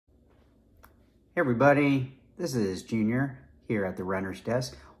Hey everybody, this is Junior here at the Runner's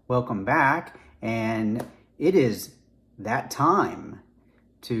Desk. Welcome back, and it is that time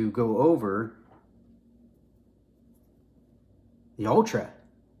to go over the Ultra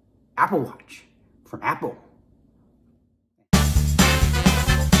Apple Watch from Apple.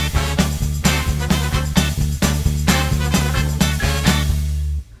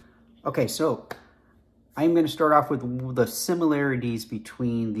 Okay, so I'm going to start off with the similarities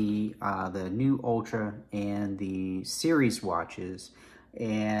between the new Ultra and the series watches,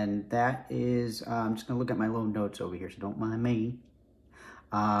 and that is, I'm just going to look at my little notes over here, so don't mind me.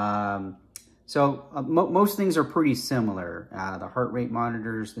 Most things are pretty similar. The heart rate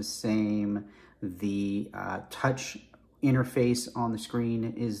monitor is the same. The touch interface on the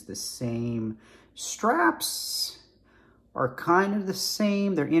screen is the same. Straps are kind of the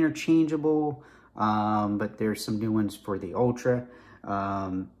same. They're interchangeable. But there's some new ones for the Ultra.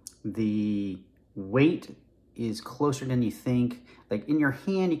 The weight is closer than you think. Like in your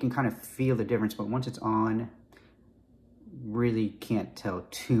hand, you can kind of feel the difference, but once it's on, really can't tell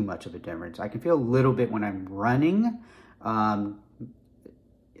too much of a difference. I can feel a little bit when I'm running,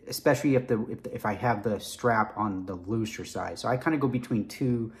 especially if I have the strap on the looser side. So I kind of go between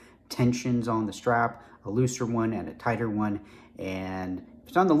two tensions on the strap, a looser one and a tighter one. And if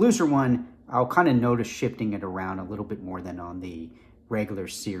it's on the looser one, I'll kind of notice shifting it around a little bit more than on the regular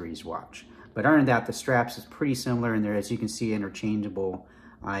series watch. But other than that, the straps is pretty similar, and they're, as you can see, interchangeable.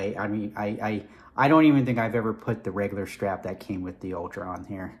 I don't even think I've ever put the regular strap that came with the Ultra on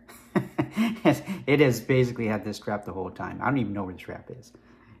here. It has basically had this strap the whole time. I don't even know where the strap is.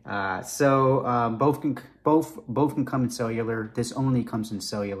 Both can come in cellular. This only comes in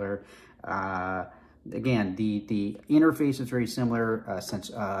cellular. Again, the interface is very similar since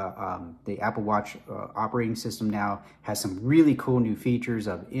the Apple Watch operating system now has some really cool new features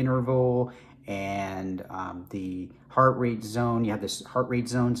of interval and the heart rate zone. You have this heart rate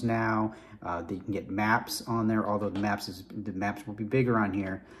zones now. You can get maps on there, although the maps will be bigger on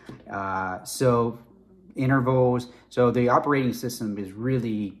here. So intervals. So the operating system is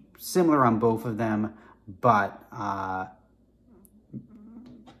really similar on both of them, but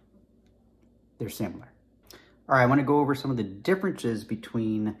they're similar. All right, I want to go over some of the differences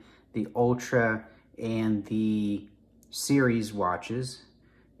between the Ultra and the series watches.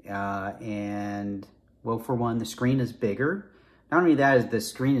 Well, for one, the screen is bigger. Not only that, is the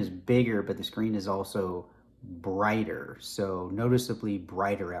screen is bigger, but the screen is also brighter. So noticeably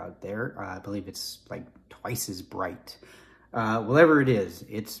brighter out there. I believe it's like twice as bright. Whatever it is,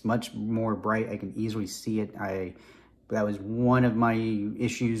 it's much more bright. I can easily see it. That was one of my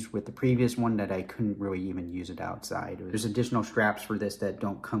issues with the previous one, that I couldn't really even use it outside. There's additional straps for this that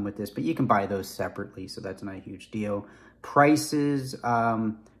don't come with this, but you can buy those separately, so that's not a huge deal. Prices,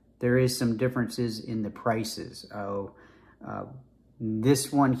 there is some differences in the prices.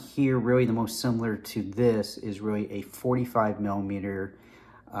 This one here, really the most similar to this, is really a 45 millimeter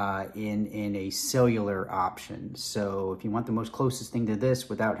in a cellular option. So if you want the most closest thing to this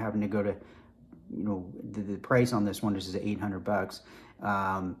without having to go to, you know, the price on this one is $800.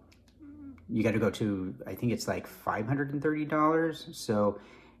 You got to go to, I think it's like $530. So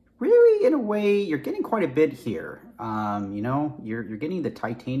really, in a way, you're getting quite a bit here. You know, you're getting the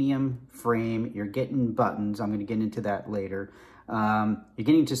titanium frame, you're getting buttons. I'm going to get into that later. You're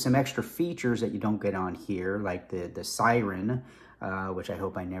getting to some extra features that you don't get on here, like the siren, which I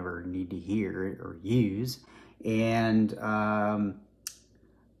hope I never need to hear or use. And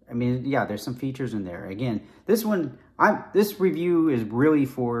I mean, yeah, there's some features in there. Again, this review is really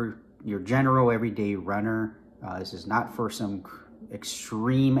for your general everyday runner. This is not for some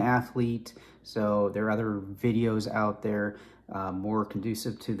extreme athlete. So there are other videos out there more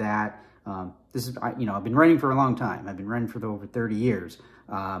conducive to that. This is, you know, I've been running for a long time. I've been running for over 30 years,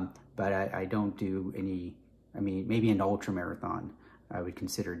 but I don't do any. I mean, maybe an ultra marathon I would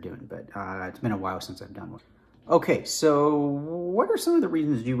consider doing, but it's been a while since I've done one. Okay, so what are some of the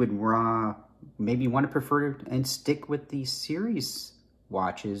reasons you would maybe want to prefer and stick with the series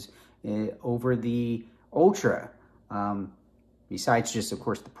watches over the Ultra? Besides just, of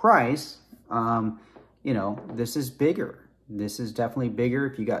course, the price, you know, this is bigger. This is definitely bigger.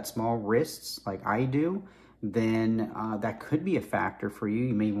 If you got small wrists like I do, then that could be a factor for you.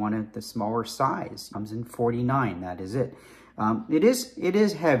 You may want it the smaller size. Comes in 49, that is it. It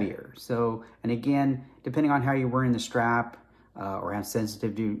is heavier. So, and again, depending on how you're wearing the strap or how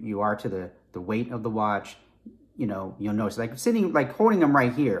sensitive you are to the weight of the watch, you know, you'll notice, like sitting, like holding them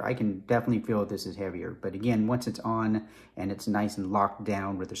right here, I can definitely feel this is heavier. But again, once it's on and it's nice and locked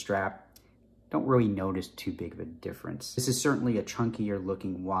down with the strap, don't really notice too big of a difference. This is certainly a chunkier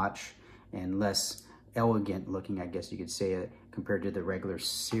looking watch. and less elegant looking, I guess you could say, compared to the regular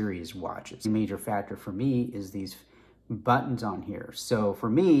series watches. The major factor for me is these buttons on here. So for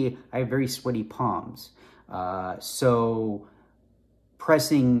me, I have very sweaty palms. So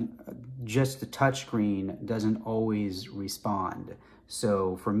pressing just the touchscreen doesn't always respond.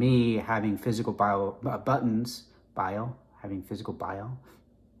 So for me, having physical having physical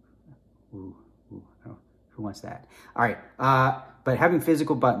who wants that? All right, but having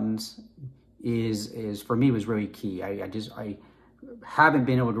physical buttons is for me was really key. I haven't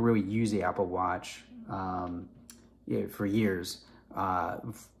been able to really use the Apple Watch for years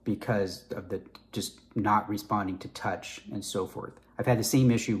because of the just not responding to touch and so forth. I've had the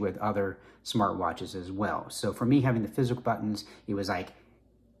same issue with other smartwatches as well. So for me, having the physical buttons, it was like,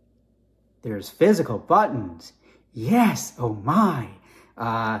 there's physical buttons. Yes, oh my.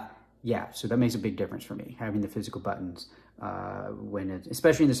 Yeah, so that makes a big difference for me, having the physical buttons,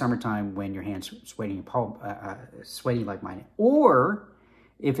 especially in the summertime when your hands sweating like mine. Or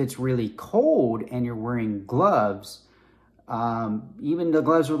if it's really cold and you're wearing gloves, even the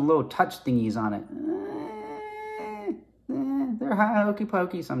gloves with little touch thingies on it, they're hokey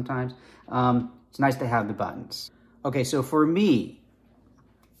pokey sometimes. It's nice to have the buttons. Okay, so for me,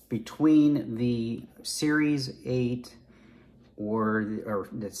 between the Series 8 or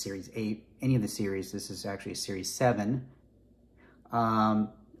the Series 8, any of the series, this is actually a Series 7,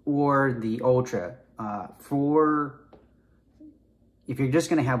 or the Ultra, if you're just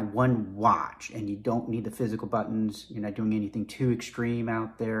gonna have one watch and you don't need the physical buttons, you're not doing anything too extreme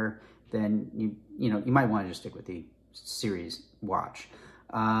out there, then you might want to just stick with the Series watch.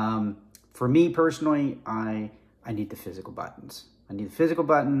 For me personally, I need the physical buttons. I need the physical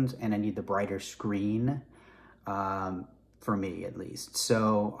buttons and I need the brighter screen, for me at least.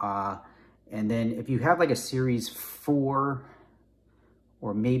 So, and then if you have like a Series 4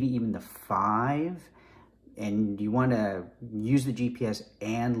 or maybe even the 5, and you want to use the GPS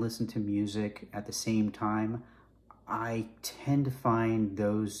and listen to music at the same time, I tend to find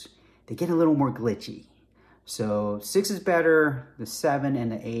those, they get a little more glitchy. So 6 is better, the 7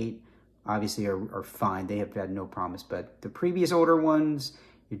 and the 8 obviously are fine. They have had no problems, but the previous older ones,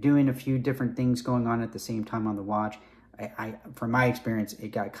 you're doing a few different things going on at the same time on the watch. From my experience, it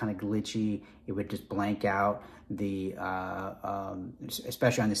got kind of glitchy. It would just blank out.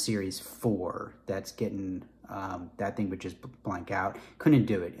 Especially on the Series 4, that's getting, that thing would just blank out. Couldn't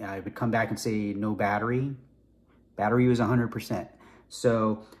do it. I would come back and say no battery. Battery was 100%.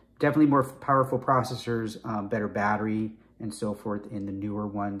 So definitely more powerful processors, better battery and so forth in the newer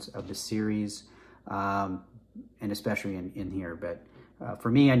ones of the series, and especially in here. But for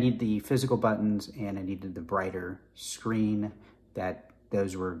me, I need the physical buttons and I needed the brighter screen.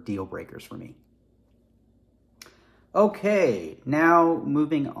 Those were deal breakers for me. Okay, now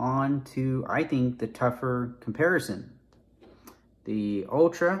moving on to, I think, the tougher comparison. The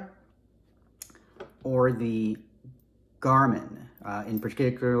Ultra or the Garmin, in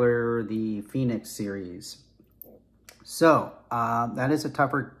particular the Fenix series. So that is a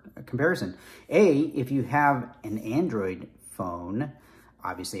tougher comparison. If you have an Android phone,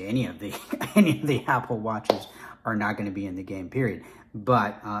 obviously any of the Apple Watches are not going to be in the game, period.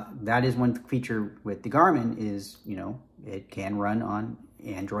 But that is one feature with the Garmin is, it can run on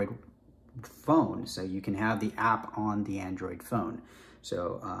Android phone. So you can have the app on the Android phone.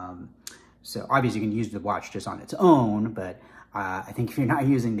 So obviously you can use the watch just on its own, but I think if you're not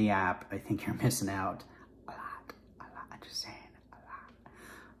using the app, I think you're missing out a lot, I'm just saying, a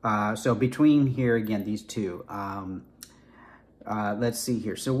lot. So between here, again, these two, let's see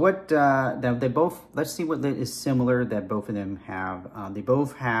here. So what they both, let's see what is similar that both of them have. They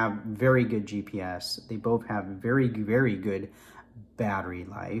both have very good GPS. They both have very, very good battery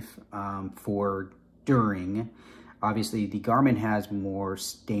life for during. Obviously, the Garmin has more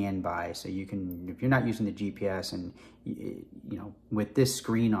standby, so you can, if you're not using the GPS and, with this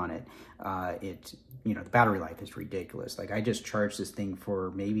screen on it, the battery life is ridiculous. Like, I just charged this thing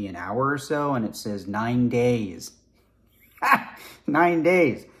for maybe an hour or so, and it says 9 days. 9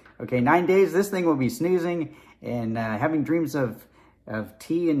 days. Okay, 9 days, this thing will be snoozing and having dreams of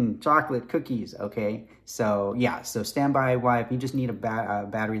tea and chocolate cookies, okay? So, yeah, so standby life, you just need a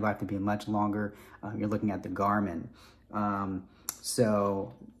battery life to be much longer. You're looking at the Garmin.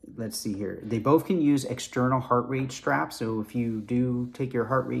 So, let's see here. They both can use external heart rate straps. So, if you do take your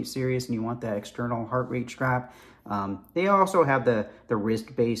heart rate serious and you want that external heart rate strap, they also have the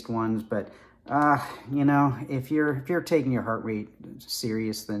wrist-based ones, but if you're taking your heart rate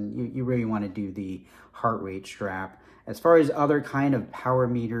serious, then you really want to do the heart rate strap, As far as other kind of power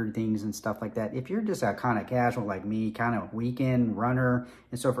meter things and stuff like that, if you're just a kind of casual like me, kind of weekend runner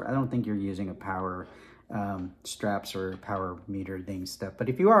and so forth, I don't think you're using a power straps or power meter thing stuff. But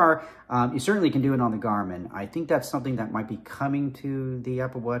if you are, you certainly can do it on the Garmin. I think that's something that might be coming to the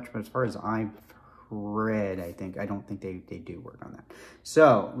Apple Watch, but as far as I've read, I don't think they do work on that.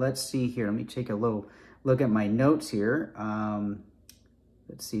 So let's see here. Let me take a little look at my notes here.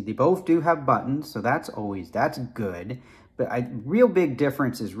 Let's see, they both do have buttons, so that's good. But real big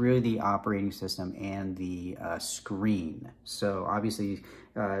difference is really the operating system and the screen. So obviously,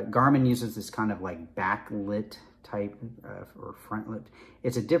 Garmin uses this kind of like backlit type or frontlit.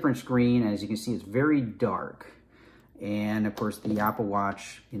 It's a different screen. As you can see, it's very dark. And of course, the Apple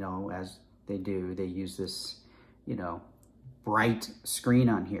Watch, you know, as they use this, you know, bright screen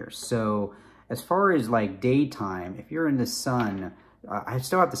on here. So as far as like daytime, if you're in the sun, I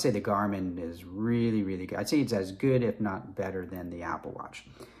still have to say the Garmin is really, really good. I'd say it's as good, if not better, than the Apple Watch.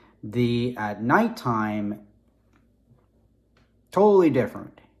 At nighttime, totally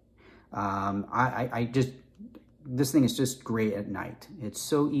different. This thing is just great at night. It's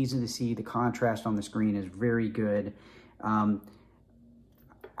so easy to see. The contrast on the screen is very good.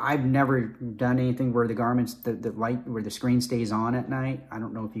 I've never done anything where the Garmin's, the light, where the screen stays on at night. I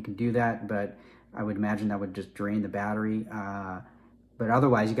don't know if you can do that, but I would imagine that would just drain the battery. But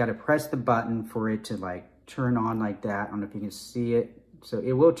otherwise, you got to press the button for it to like turn on like that. I don't know if you can see it. So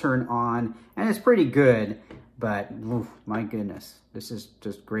it will turn on, and it's pretty good, but oof, my goodness, this is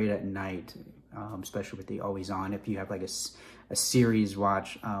just great at night, especially with the always on. If you have like a series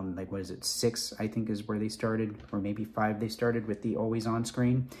watch, like what is it, 6, I think is where they started, or maybe 5 they started with the always on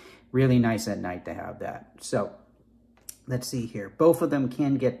screen. Really nice at night to have that. So let's see here. Both of them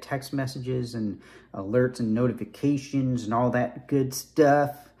can get text messages and alerts and notifications and all that good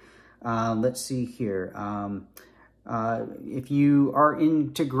stuff. Let's see here. If you are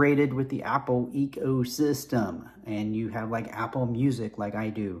integrated with the Apple ecosystem and you have like Apple Music like I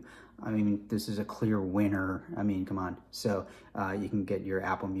do, I mean, this is a clear winner. I mean, come on. So you can get your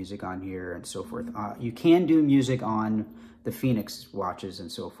Apple Music on here and so forth. You can do music on the Fenix watches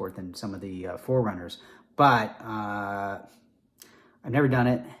and so forth and some of the forerunners, but I've never done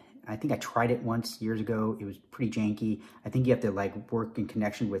it. I think I tried it once years ago. It was pretty janky. I think you have to like work in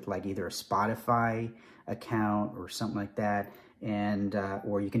connection with like either a Spotify account or something like that, and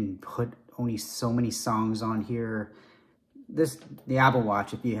or you can put only so many songs on here. The Apple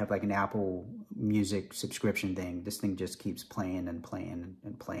Watch, if you have like an Apple Music subscription thing, this thing just keeps playing and playing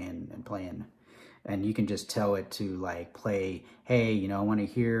and playing and playing, and you can just tell it to like play, hey, you know, I want to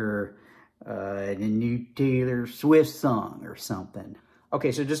hear the new Taylor Swift song or something.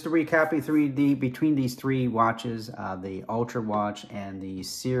 Okay, so just to recap, between these 3 watches, the Ultra Watch and the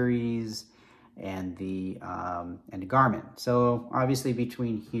Series and the Garmin. So obviously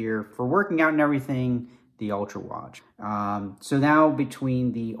between here, for working out and everything, the Ultra Watch. So now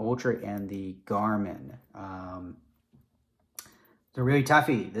between the Ultra and the Garmin, they're really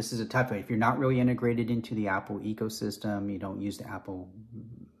toughy. This is a tough one. If you're not really integrated into the Apple ecosystem, you don't use the Apple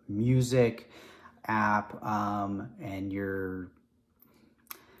Music app, and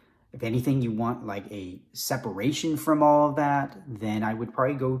if anything, you want like a separation from all of that, then I would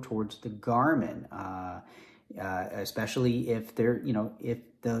probably go towards the Garmin, especially if if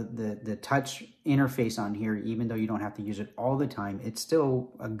the touch interface on here, even though you don't have to use it all the time, it's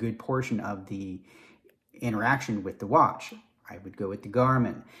still a good portion of the interaction with the watch. I would go with the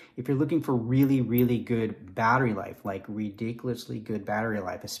Garmin. If you're looking for really, really good battery life, like ridiculously good battery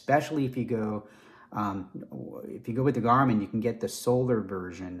life, especially if you go with the Garmin, you can get the solar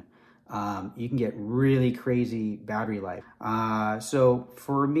version. You can get really crazy battery life. So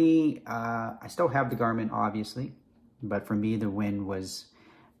for me, I still have the Garmin, obviously, but for me, the win was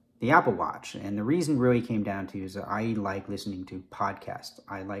the Apple Watch. And the reason really came down to is that I like listening to podcasts.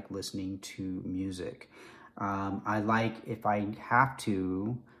 I like listening to music. I like, if I have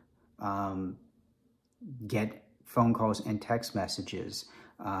to, get phone calls and text messages.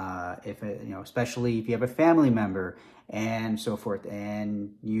 Especially if you have a family member and so forth,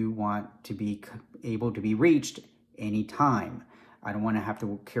 and you want to be able to be reached anytime. I don't want to have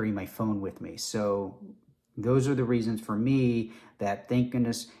to carry my phone with me. So those are the reasons for me that, thank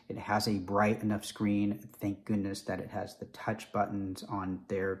goodness it has a bright enough screen. Thank goodness that it has the touch buttons on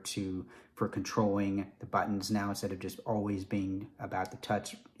there for controlling the buttons now, instead of just always being about the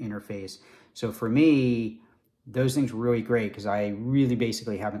touch interface. So for me, those things were really great, because I really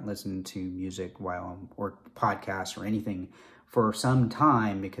basically haven't listened to music or podcasts or anything for some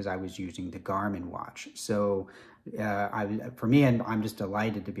time, because I was using the Garmin watch. So for me, I'm just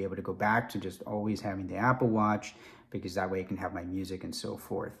delighted to be able to go back to just always having the Apple Watch. because that way I can have my music and so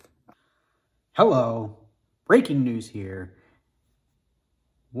forth. Hello, breaking news here.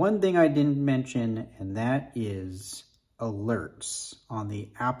 One thing I didn't mention, and that is alerts on the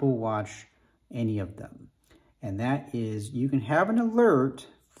Apple Watch, any of them. And that is, you can have an alert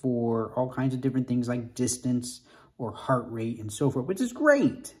for all kinds of different things like distance or heart rate and so forth, which is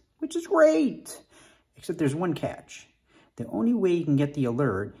great, except there's one catch. The only way you can get the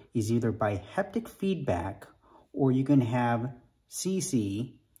alert is either by haptic feedback, or you can have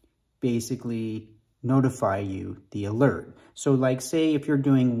CC basically notify you the alert. So like say if you're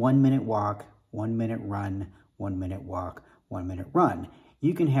doing 1 minute walk, 1 minute run, 1 minute walk, 1 minute run,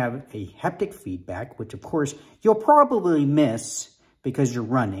 you can have a haptic feedback, which of course you'll probably miss because you're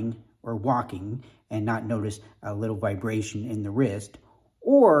running or walking and not notice a little vibration in the wrist.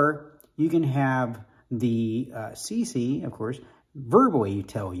 Or you can have the CC, of course, verbally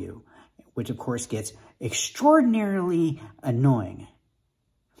tell you, which of course gets extraordinarily annoying,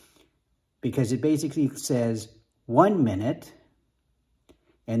 because it basically says 1 minute,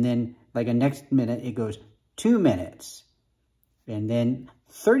 and then like a next minute it goes 2 minutes, and then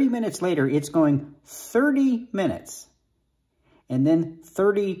 30 minutes later it's going 30 minutes, and then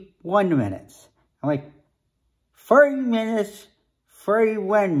 31 minutes. I'm like, 40 minutes,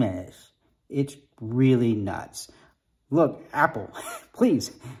 41 minutes. It's really nuts. Look, Apple,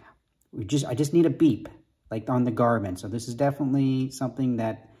 please, I just need a beep, like on the Garmin. So this is definitely something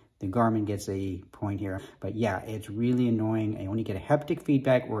that the Garmin gets a point here. But yeah, it's really annoying. I only get a haptic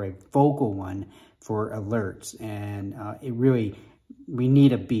feedback or a vocal one for alerts. And we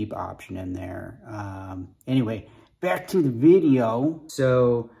need a beep option in there. Anyway, back to the video.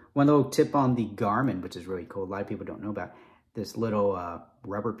 So one little tip on the Garmin, which is really cool. A lot of people don't know about this little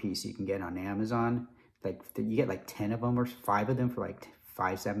rubber piece you can get on Amazon. Like you get like 10 of them or 5 of them for like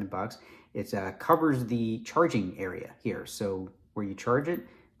 $5-7. It covers the charging area here. So where you charge it,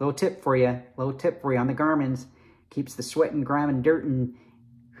 little tip for you on the Garmin's. Keeps the sweat and grime and dirt and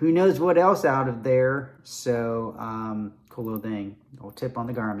who knows what else out of there. So cool little thing, little tip on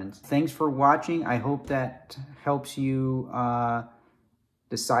the Garmin's. Thanks for watching. I hope that helps you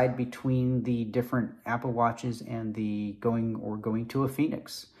decide between the different Apple Watches and the going to a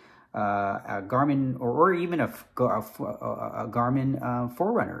Fenix, a Garmin, or even a Garmin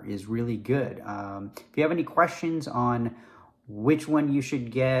Forerunner is really good. If you have any questions on which one you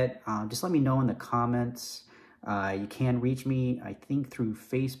should get, just let me know in the comments. You can reach me, I think, through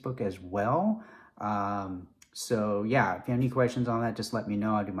Facebook as well. So yeah, if you have any questions on that, just let me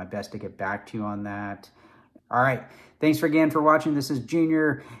know. I'll do my best to get back to you on that. All right, thanks again for watching. This is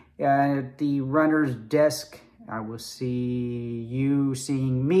Junior at the runner's desk. I will see you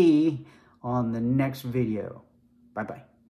seeing me on the next video. Bye-bye.